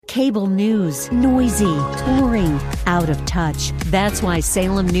Cable news, noisy, boring, out of touch. That's why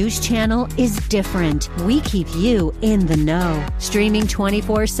Salem News Channel is different. We keep you in the know. Streaming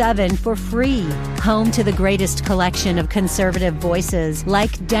 24/7 for free. Home to the greatest collection of conservative voices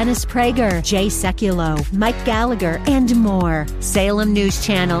like Dennis Prager, Jay Sekulow, Mike Gallagher, and more. Salem News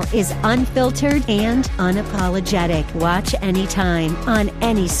Channel is unfiltered and unapologetic. Watch anytime, on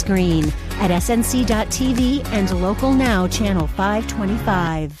any screen, at snc.tv and Local Now Channel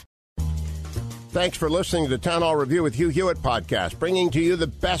 525. Thanks for listening to the Town Hall Review with Hugh Hewitt podcast, bringing to you the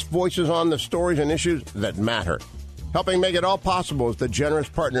best voices on the stories and issues that matter. Helping make it all possible is the generous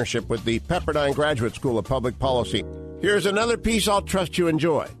partnership with the Pepperdine Graduate School of Public Policy. Here's another piece I'll trust you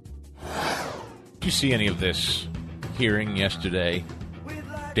enjoy. Did you see any of this hearing yesterday?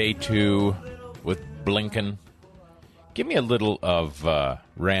 Day 2 with Blinken. Give me a little of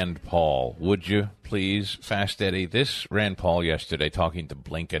Rand Paul, would you, please, Fast Eddie? This Rand Paul yesterday talking to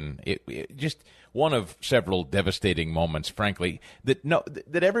Blinken, it just one of several devastating moments, frankly,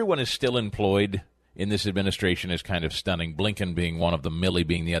 that everyone is still employed in this administration is kind of stunning. Blinken being one of them, Milley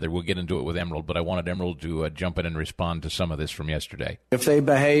being the other. We'll get into it with Emerald, but I wanted Emerald to jump in and respond to some of this from yesterday. If they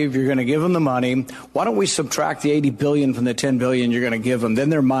behave, you're going to give them the money. Why don't we subtract the $80 billion from the $10 billion you're going to give them? Then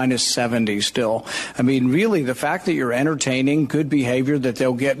they're minus 70 still. I mean, really, the fact that you're entertaining good behavior, that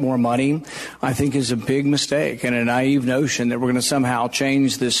they'll get more money, I think is a big mistake and a naive notion that we're going to somehow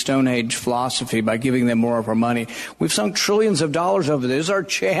change this Stone Age philosophy by giving them more of our money. We've sunk trillions of dollars over this. This is our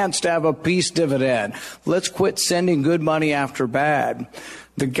chance to have a peace dividend. Let's quit sending good money after bad.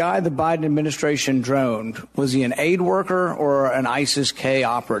 The guy the Biden administration droned, was he an aid worker or an ISIS-K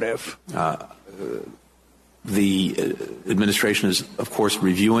operative? The administration is, of course,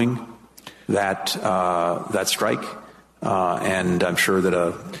 reviewing that strike, and I'm sure that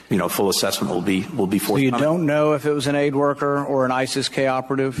a full assessment will be forthcoming. So you don't know if it was an aid worker or an ISIS-K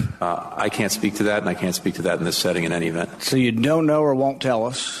operative? I can't speak to that, and I can't speak to that in this setting in any event. So you don't know or won't tell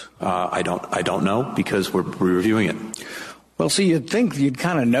us? I don't know because we're reviewing it. Well, see, you'd think you'd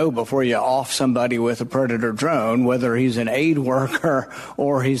kind of know before you off somebody with a Predator drone, whether he's an aid worker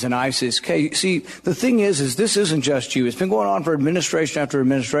or he's an ISIS-K. See, the thing is this isn't just you. It's been going on for administration after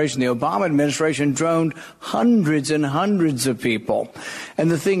administration. The Obama administration droned hundreds and hundreds of people. And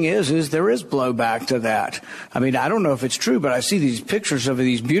the thing is there is blowback to that. I mean, I don't know if it's true, but I see these pictures of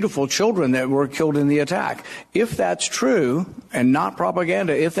these beautiful children that were killed in the attack. If that's true, and not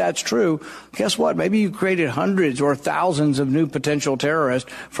propaganda, if that's true, guess what? Maybe you created hundreds or thousands of new potential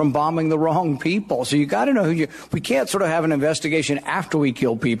terrorists from bombing the wrong people. So you got to know we can't sort of have an investigation after we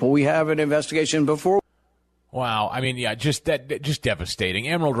kill people. We have an investigation before. Wow. I mean, yeah, just just devastating.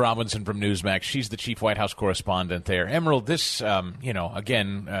 Emerald Robinson from Newsmax. She's the chief White House correspondent there. Emerald, this,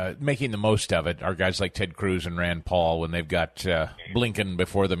 again, making the most of it are guys like Ted Cruz and Rand Paul when they've got Blinken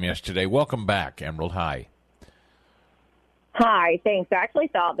before them yesterday. Welcome back, Emerald. Hi. Hi, thanks. I actually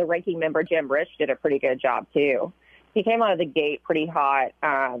thought the ranking member, Jim Rich, did a pretty good job, too. He came out of the gate pretty hot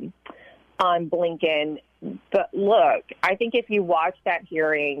on Blinken. But look, I think if you watch that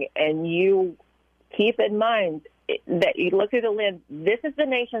hearing and you keep in mind that you look through the lens, this is the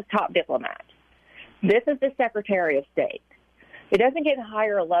nation's top diplomat. This is the Secretary of State. It doesn't get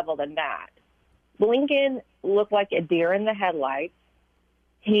higher level than that. Blinken looked like a deer in the headlights.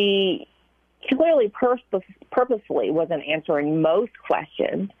 He clearly purposefully wasn't answering most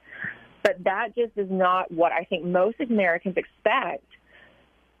questions. But that just is not what I think most Americans expect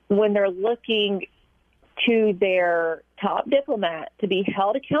when they're looking to their top diplomat to be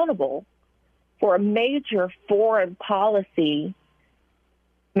held accountable for a major foreign policy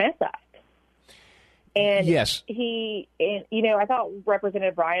mess up. And yes, I thought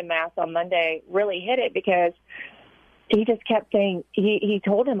Representative Brian Mast on Monday really hit it because he just kept saying, he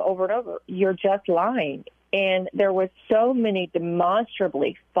told him over and over, you're just lying. And there was so many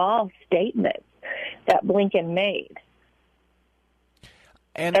demonstrably false statements that Blinken made.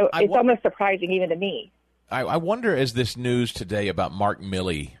 And so it's almost surprising even to me. I wonder, as this news today about Mark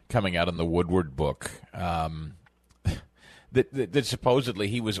Milley coming out in the Woodward book, that supposedly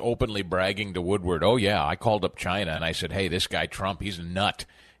he was openly bragging to Woodward, oh, yeah, I called up China and I said, hey, this guy Trump, he's a nut.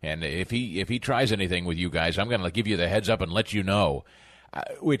 And if he tries anything with you guys, I'm going to give you the heads up and let you know.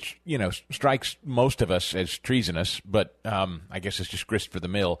 Which, strikes most of us as treasonous, but I guess it's just grist for the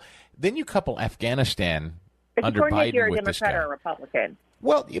mill. Then you couple Afghanistan under Biden if you're a with this Democrat guy. or a Republican.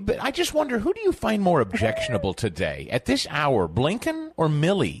 Well, but I just wonder, who do you find more objectionable today? At this hour, Blinken or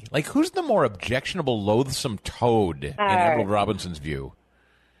Milley? Like, who's the more objectionable, loathsome toad in Emerald Robinson's view?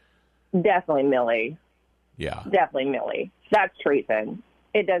 Definitely Milley. Yeah. Definitely Milley. That's treason.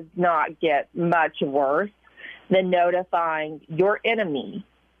 It does not get much worse than notifying your enemy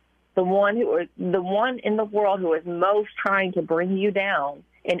the one in the world who is most trying to bring you down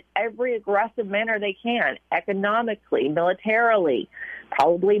in every aggressive manner they can, economically, militarily,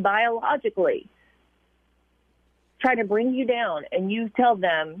 probably biologically, trying to bring you down, and you tell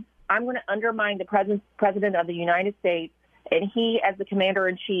them, I'm going to undermine the President of the United States and he as the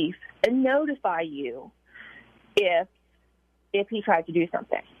commander-in-chief and notify you if he tries to do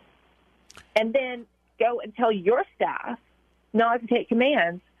something. And then go and tell your staff not to take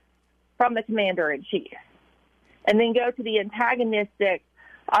commands from the commander-in-chief. And then go to the antagonistic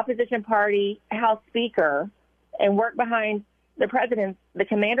opposition party House Speaker and work behind the president, the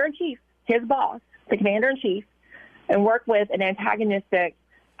commander-in-chief, his boss, the commander-in-chief, and work with an antagonistic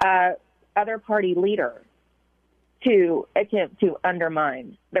other party leader to attempt to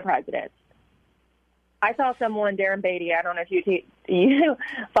undermine the president. I saw someone, Darren Beatty, I don't know if you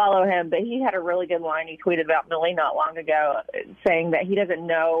follow him, but he had a really good line he tweeted about Milley not long ago, saying that he doesn't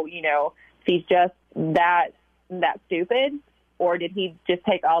know, if he's just that stupid, or did he just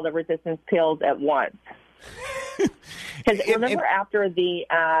take all the resistance pills at once? Because remember after the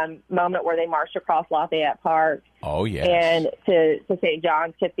moment where they marched across Lafayette Park? Oh, yes. And to St.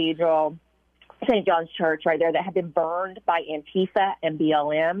 John's Cathedral, St. John's Church right there that had been burned by Antifa and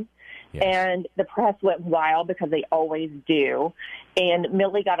BLM. Yes. And the press went wild because they always do. And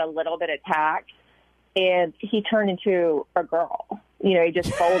Milley got a little bit attacked, and he turned into a girl. He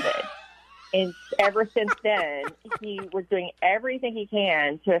just folded. And ever since then, he was doing everything he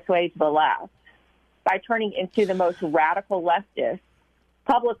can to assuage the left by turning into the most radical leftist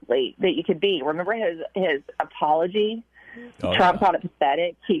publicly that you could be. Remember his apology? Trump called it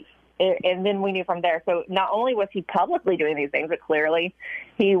pathetic. And then we knew from there. So not only was he publicly doing these things, but clearly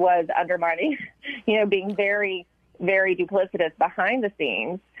he was undermining, being very, very duplicitous behind the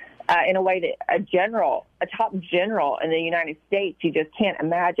scenes in a way that a top general in the United States, you just can't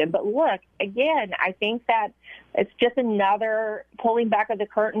imagine. But look, again, I think that it's just another pulling back of the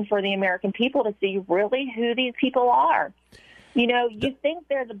curtain for the American people to see really who these people are. You think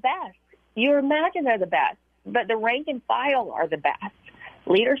they're the best. You imagine they're the best, but the rank and file are the best.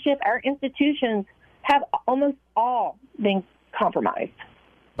 Leadership, our institutions have almost all been compromised.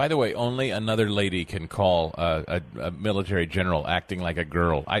 By the way, only another lady can call a military general acting like a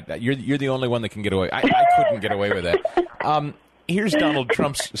girl. You're the only one that can get away. I couldn't get away with that. Here's Donald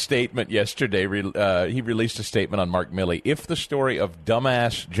Trump's statement yesterday. He released a statement on Mark Milley. If the story of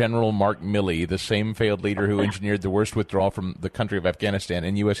dumbass General Mark Milley, the same failed leader who engineered the worst withdrawal from the country of Afghanistan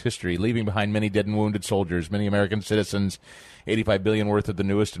in U.S. history, leaving behind many dead and wounded soldiers, many American citizens, $85 billion worth of the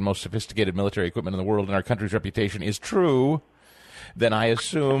newest and most sophisticated military equipment in the world, and our country's reputation is true, then I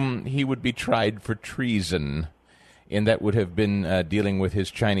assume he would be tried for treason. And that would have been dealing with his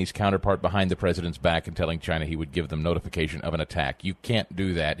Chinese counterpart behind the president's back and telling China he would give them notification of an attack. You can't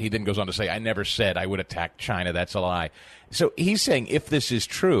do that. He then goes on to say, I never said I would attack China. That's a lie. So he's saying if this is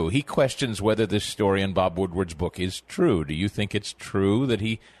true, he questions whether this story in Bob Woodward's book is true. Do you think it's true that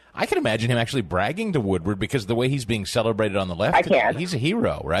I can imagine him actually bragging to Woodward because the way he's being celebrated on the left today, he's a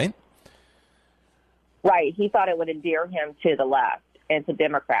hero, right? Right. He thought it would endear him to the left and to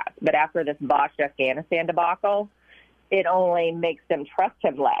Democrats. But after this botched Afghanistan debacle, it only makes them trust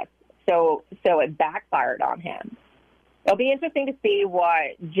him less. So it backfired on him. It'll be interesting to see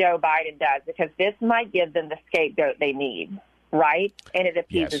what Joe Biden does, because this might give them the scapegoat they need, right? And it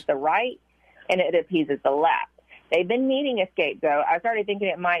appeases the right, and it appeases the left. They've been needing a scapegoat. I started thinking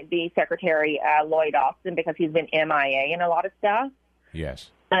it might be Secretary Lloyd Austin, because he's been MIA in a lot of stuff. Yes.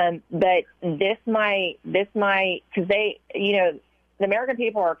 But this might, because the American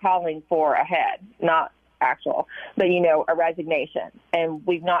people are calling for a head, not actual, but, a resignation. And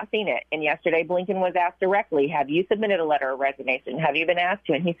we've not seen it. And yesterday, Blinken was asked directly, have you submitted a letter of resignation? Have you been asked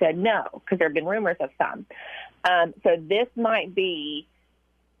to? And he said no, because there have been rumors of some. So this might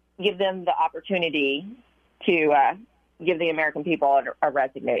give them the opportunity to give the American people a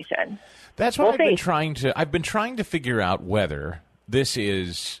resignation. That's what I've been trying to figure out whether this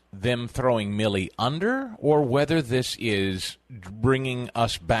is them throwing Milley under, or whether this is bringing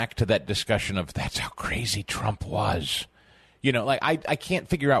us back to that discussion of that's how crazy Trump was. I can't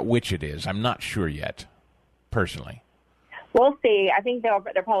figure out which it is. I'm not sure yet, personally. We'll see. I think they're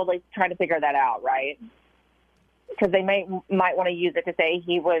probably trying to figure that out, right? Because they might want to use it to say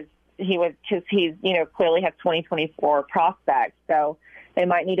he was because he's clearly has 2024 prospects, so they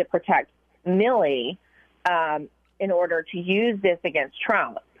might need to protect Milley in order to use this against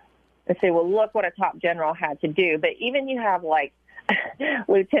Trump and say, well, look what a top general had to do. But even you have like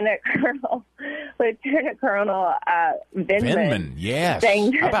Lieutenant Colonel Vindman. Yes.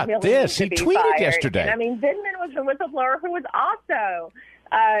 Saying how about this? He tweeted fired. yesterday. And, Vindman was the whistleblower who was also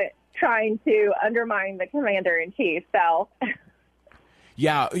trying to undermine the commander-in-chief. So,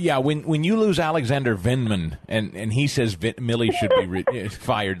 yeah. When you lose Alexander Vindman and he says Milley should be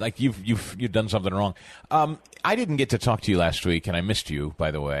fired, like you've done something wrong. I didn't get to talk to you last week, and I missed you,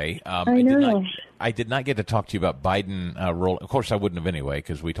 by the way. I know. I did not get to talk to you about Biden roll. Of course, I wouldn't have anyway,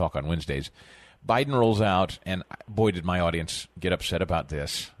 because we talk on Wednesdays. Biden rolls out, and boy, did my audience get upset about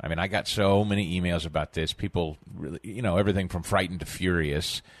this. I mean, I got so many emails about this. People, really, everything from frightened to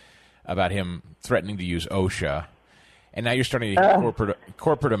furious about him threatening to use OSHA. And now you're starting to hear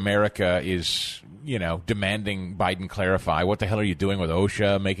corporate America is, demanding Biden clarify. What the hell are you doing with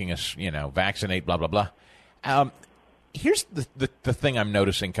OSHA, making us, vaccinate, blah, blah, blah. Here's the thing I'm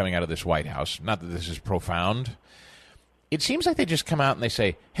noticing coming out of this White House. Not that this is profound. It seems like they just come out and they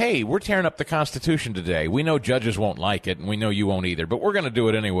say, hey, we're tearing up the Constitution today. We know judges won't like it, and we know you won't either, but we're going to do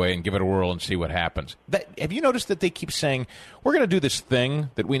it anyway and give it a whirl and see what happens. Have you noticed that they keep saying, we're going to do this thing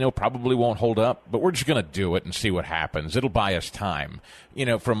that we know probably won't hold up, but we're just going to do it and see what happens. It'll buy us time.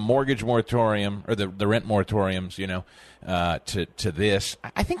 From mortgage moratorium or the rent moratoriums, to this.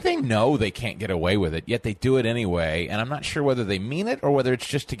 I think they know they can't get away with it, yet they do it anyway, and I'm not sure whether they mean it or whether it's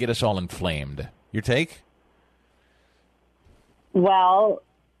just to get us all inflamed. Your take? Well,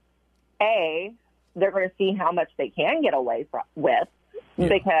 they're going to see how much they can get away with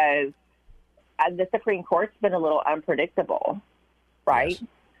because the Supreme Court's been a little unpredictable, right? Yes.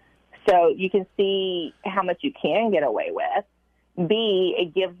 So you can see how much you can get away with. B,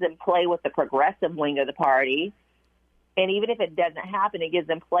 it gives them play with the progressive wing of the party. And even if it doesn't happen, it gives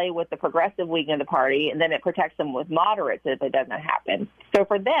them play with the progressive wing of the party, and then it protects them with moderates if it doesn't happen. So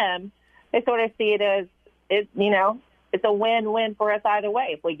for them, they sort of see it as, it's a win-win for us either way.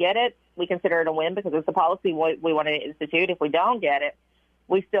 If we get it, we consider it a win because it's a policy we want to institute. If we don't get it,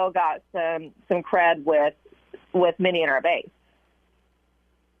 we still got some cred with many in our base.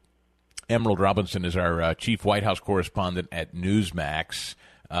 Emerald Robinson is our chief White House correspondent at Newsmax.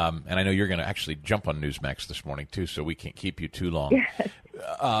 And I know you're going to actually jump on Newsmax this morning, too, so we can't keep you too long.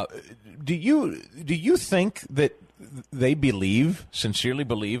 Yes. Do you think that they sincerely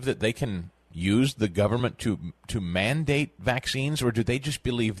believe that they can use the government to mandate vaccines, or do they just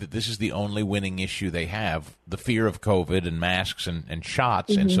believe that this is the only winning issue they have, the fear of COVID and masks and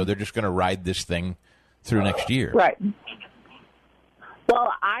shots, and so they're just going to ride this thing through next year? Right.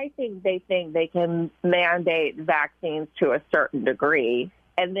 Well, I think they can mandate vaccines to a certain degree.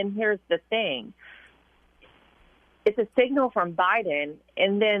 And then here's the thing. It's a signal from Biden,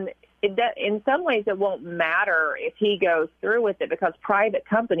 and then in some ways it won't matter if he goes through with it because private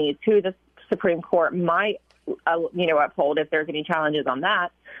companies who the Supreme Court might, uphold if there's any challenges on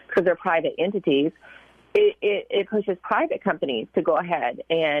that because they're private entities. It pushes private companies to go ahead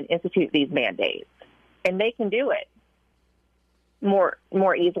and institute these mandates, and they can do it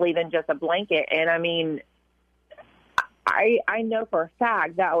more easily than just a blanket. And I mean, I know for a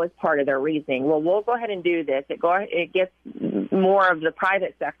fact that was part of their reasoning. Well, we'll go ahead and do this. It gets more of the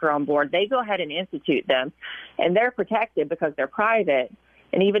private sector on board. They go ahead and institute them, and they're protected because they're private.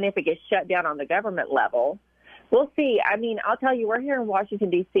 And even if it gets shut down on the government level, we'll see. I mean, I'll tell you, we're here in Washington,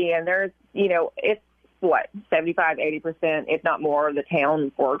 D.C., and there's, it's 75, 80%, if not more, of the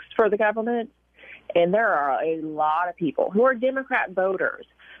town works for the government. And there are a lot of people who are Democrat voters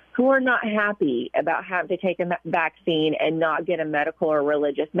who are not happy about having to take a vaccine and not get a medical or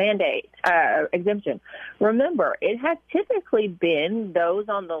religious mandate exemption. Remember, it has typically been those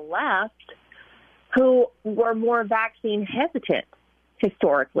on the left who were more vaccine hesitant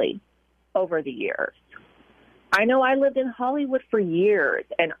historically over the years. I know I lived in Hollywood for years,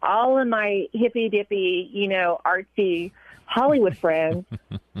 and all of my hippy-dippy, artsy Hollywood friends,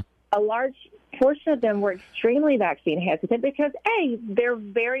 a large portion of them were extremely vaccine hesitant because, they're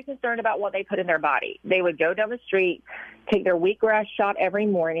very concerned about what they put in their body. They would go down the street, take their wheatgrass shot every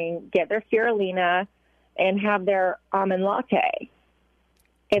morning, get their spirulina, and have their almond latte.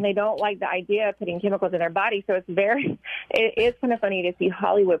 And they don't like the idea of putting chemicals in their body. So it is kind of funny to see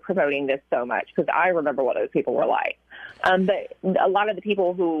Hollywood promoting this so much because I remember what those people were like. But a lot of the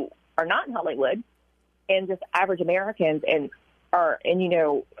people who are not in Hollywood and just average Americans there's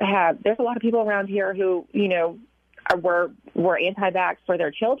a lot of people around here who, were anti-vax for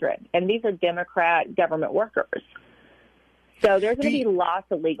their children. And these are Democrat government workers. So there's going to be lots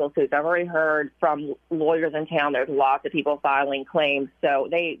of legal suits. I've already heard from lawyers in town. There's lots of people filing claims. So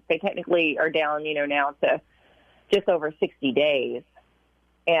they technically are down, now to just over 60 days.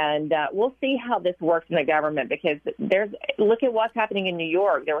 And we'll see how this works in the government because look at what's happening in New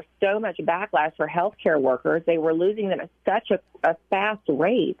York. There was so much backlash for healthcare workers. They were losing them at such a fast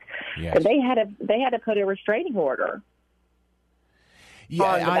rate. Yes. That they had to put a restraining order.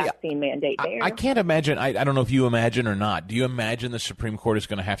 on the vaccine mandate there. I can't imagine. I don't know if you imagine or not. Do you imagine the Supreme Court is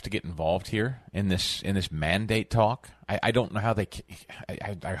going to have to get involved here in this mandate talk? I don't know how they.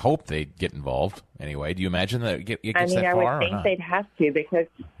 I hope they get involved anyway. Do you imagine that it gets that I far? would think they'd have to, because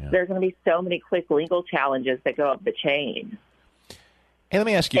there's going to be so many quick legal challenges that go up the chain. Hey, let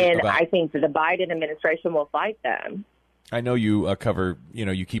me ask you. And I think that the Biden administration will fight them. I know you cover,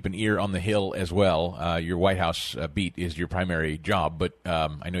 you keep an ear on the Hill as well. Your White House beat is your primary job, but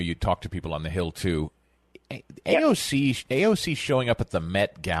I know you talk to people on the Hill too. AOC showing up at the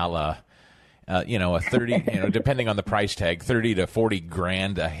Met Gala, a 30, depending on the price tag, 30 to 40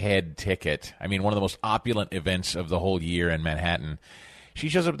 grand a head ticket. I mean, one of the most opulent events of the whole year in Manhattan. She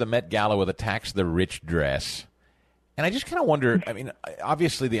shows up at the Met Gala with a tax the rich dress. And I just kind of wonder, I mean,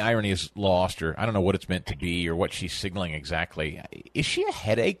 obviously the irony is lost, or I don't know what it's meant to be or what she's signaling exactly. Is she a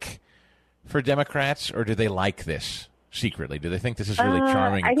headache for Democrats, or do they like this secretly? Do they think this is really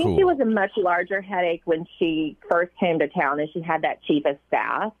charming and cool? I think she was a much larger headache when she first came to town, and she had that chief of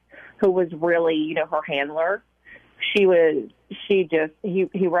staff who was really, her handler. He wrote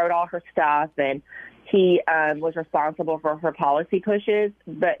all her stuff, and he was responsible for her policy pushes,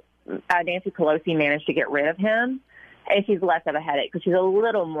 but Nancy Pelosi managed to get rid of him. And she's less of a headache because she's a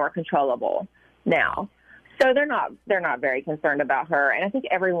little more controllable now. So they're not very concerned about her. And I think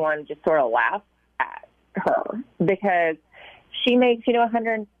everyone just sort of laughs at her because she makes,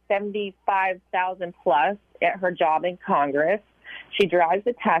 $175,000 plus at her job in Congress. She drives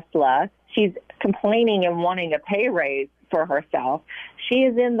a Tesla. She's complaining and wanting a pay raise for herself. She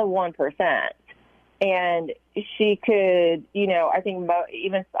is in the 1%. And she could, I think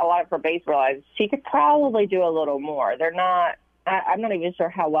even a lot of her base realizes she could probably do a little more. I'm not even sure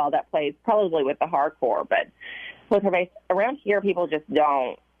how well that plays, probably with the hardcore, but with her base around here, people just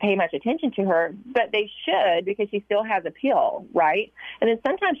don't pay much attention to her, but they should, because she still has appeal, right? And then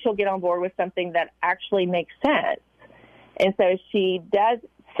sometimes she'll get on board with something that actually makes sense. And so she does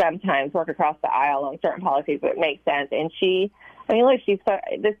sometimes work across the aisle on certain policies that make sense. And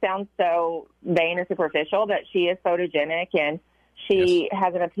this sounds so vain and superficial, but she is photogenic, and she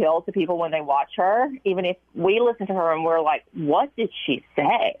has an appeal to people when they watch her. Even if we listen to her and we're like, what did she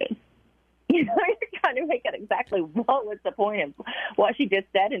say? You're trying to make it exactly what was the point of what she just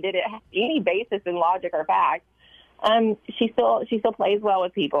said, and did it have any basis in logic or fact? She still plays well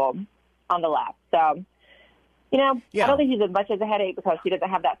with people on the left. So, I don't think she's as much as a headache because she doesn't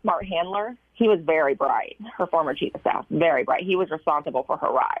have that smart handler. He was very bright, her former chief of staff, very bright. He was responsible for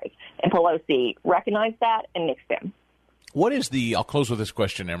her rise. And Pelosi recognized that and nixed him. I'll close with this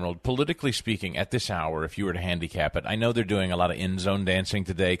question, Emerald. Politically speaking, at this hour, if you were to handicap it, I know they're doing a lot of end-zone dancing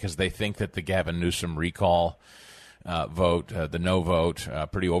today because they think that the Gavin Newsom recall vote, the no vote,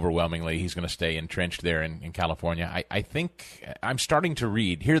 pretty overwhelmingly, he's going to stay entrenched there in California. I think I'm starting to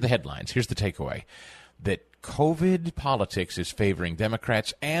read, here are the headlines, here's the takeaway, that COVID politics is favoring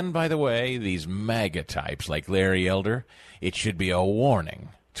Democrats, and, by the way, these MAGA types like Larry Elder. It should be a warning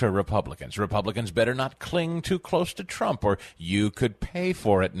to Republicans. Republicans better not cling too close to Trump, or you could pay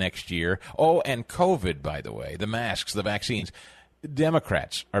for it next year. Oh, and COVID, by the way, the masks, the vaccines.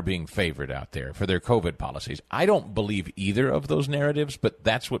 Democrats are being favored out there for their COVID policies. I don't believe either of those narratives, but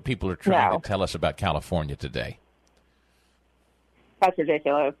that's what people are trying to tell us about California today. That's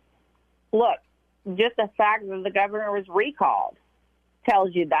ridiculous. Look. Just the fact that the governor was recalled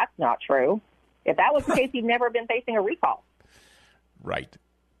tells you that's not true. If that was the case, he'd never been facing a recall. Right.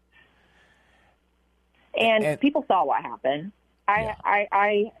 And people saw what happened.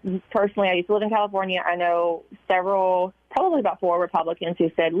 I personally, I used to live in California. I know probably about 4 Republicans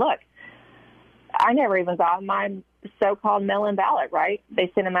who said, look, I never even got my so-called mail-in ballot, right?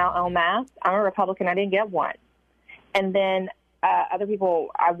 They sent them out en masse. I'm a Republican. I didn't get one. And then other people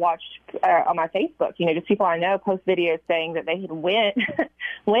I watched on my Facebook, just people I know post videos saying that they had went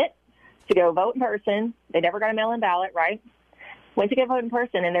to go vote in person. They never got a mail-in ballot, right? Went to go vote in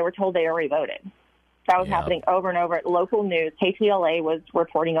person, and they were told they already voted. That was happening over and over at local news. KTLA was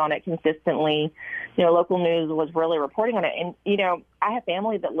reporting on it consistently. Local news was really reporting on it. And, I have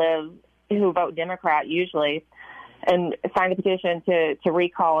family that who vote Democrat usually, and signed a petition to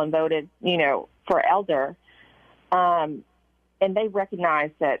recall and voted, for Elder. And they recognize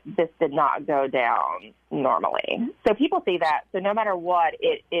that this did not go down normally. So people see that. So no matter what,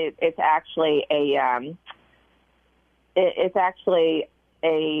 it's actually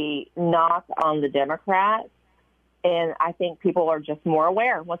a knock on the Democrats. And I think people are just more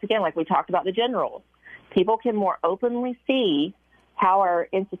aware. Once again, like we talked about the generals, people can more openly see how our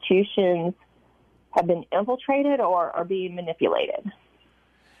institutions have been infiltrated or are being manipulated.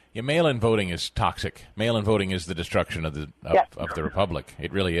 Yeah, mail-in voting is toxic. Mail-in voting is the destruction of the republic.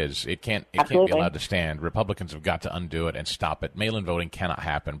 It really is. It can't be allowed to stand. Republicans have got to undo it and stop it. Mail-in voting cannot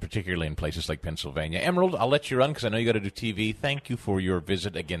happen, particularly in places like Pennsylvania. Emerald, I'll let you run because I know you got to do TV. Thank you for your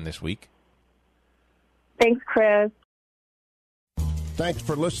visit again this week. Thanks, Chris. Thanks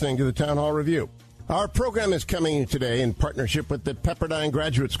for listening to the Town Hall Review. Our program is coming today in partnership with the Pepperdine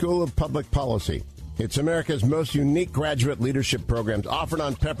Graduate School of Public Policy. It's America's most unique graduate leadership programs offered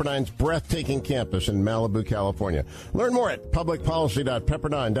on Pepperdine's breathtaking campus in Malibu, California. Learn more at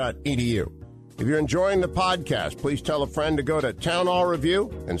publicpolicy.pepperdine.edu. If you're enjoying the podcast, please tell a friend to go to Town Hall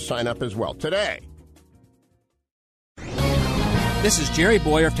Review and sign up as well today. This is Jerry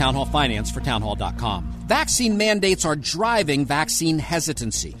Boyer of Town Hall Finance for townhall.com. Vaccine mandates are driving vaccine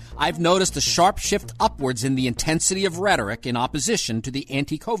hesitancy. I've noticed a sharp shift upwards in the intensity of rhetoric in opposition to the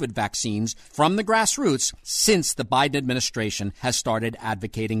anti-COVID vaccines from the grassroots since the Biden administration has started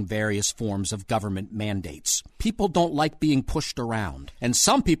advocating various forms of government mandates. People don't like being pushed around, and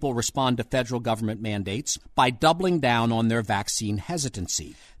some people respond to federal government mandates by doubling down on their vaccine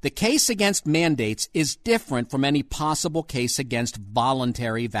hesitancy. The case against mandates is different from any possible case against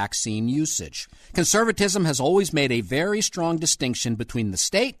voluntary vaccine usage. Conservatism has always made a very strong distinction between the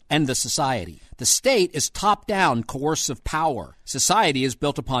state and the society. The state is top-down coercive power. Society is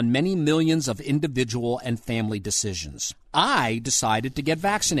built upon many millions of individual and family decisions. I decided to get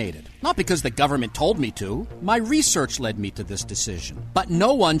vaccinated, not because the government told me to. My research led me to this decision. But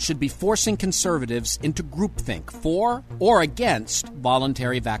no one should be forcing conservatives into groupthink for or against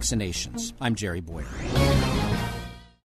voluntary vaccinations. I'm Jerry Boyer.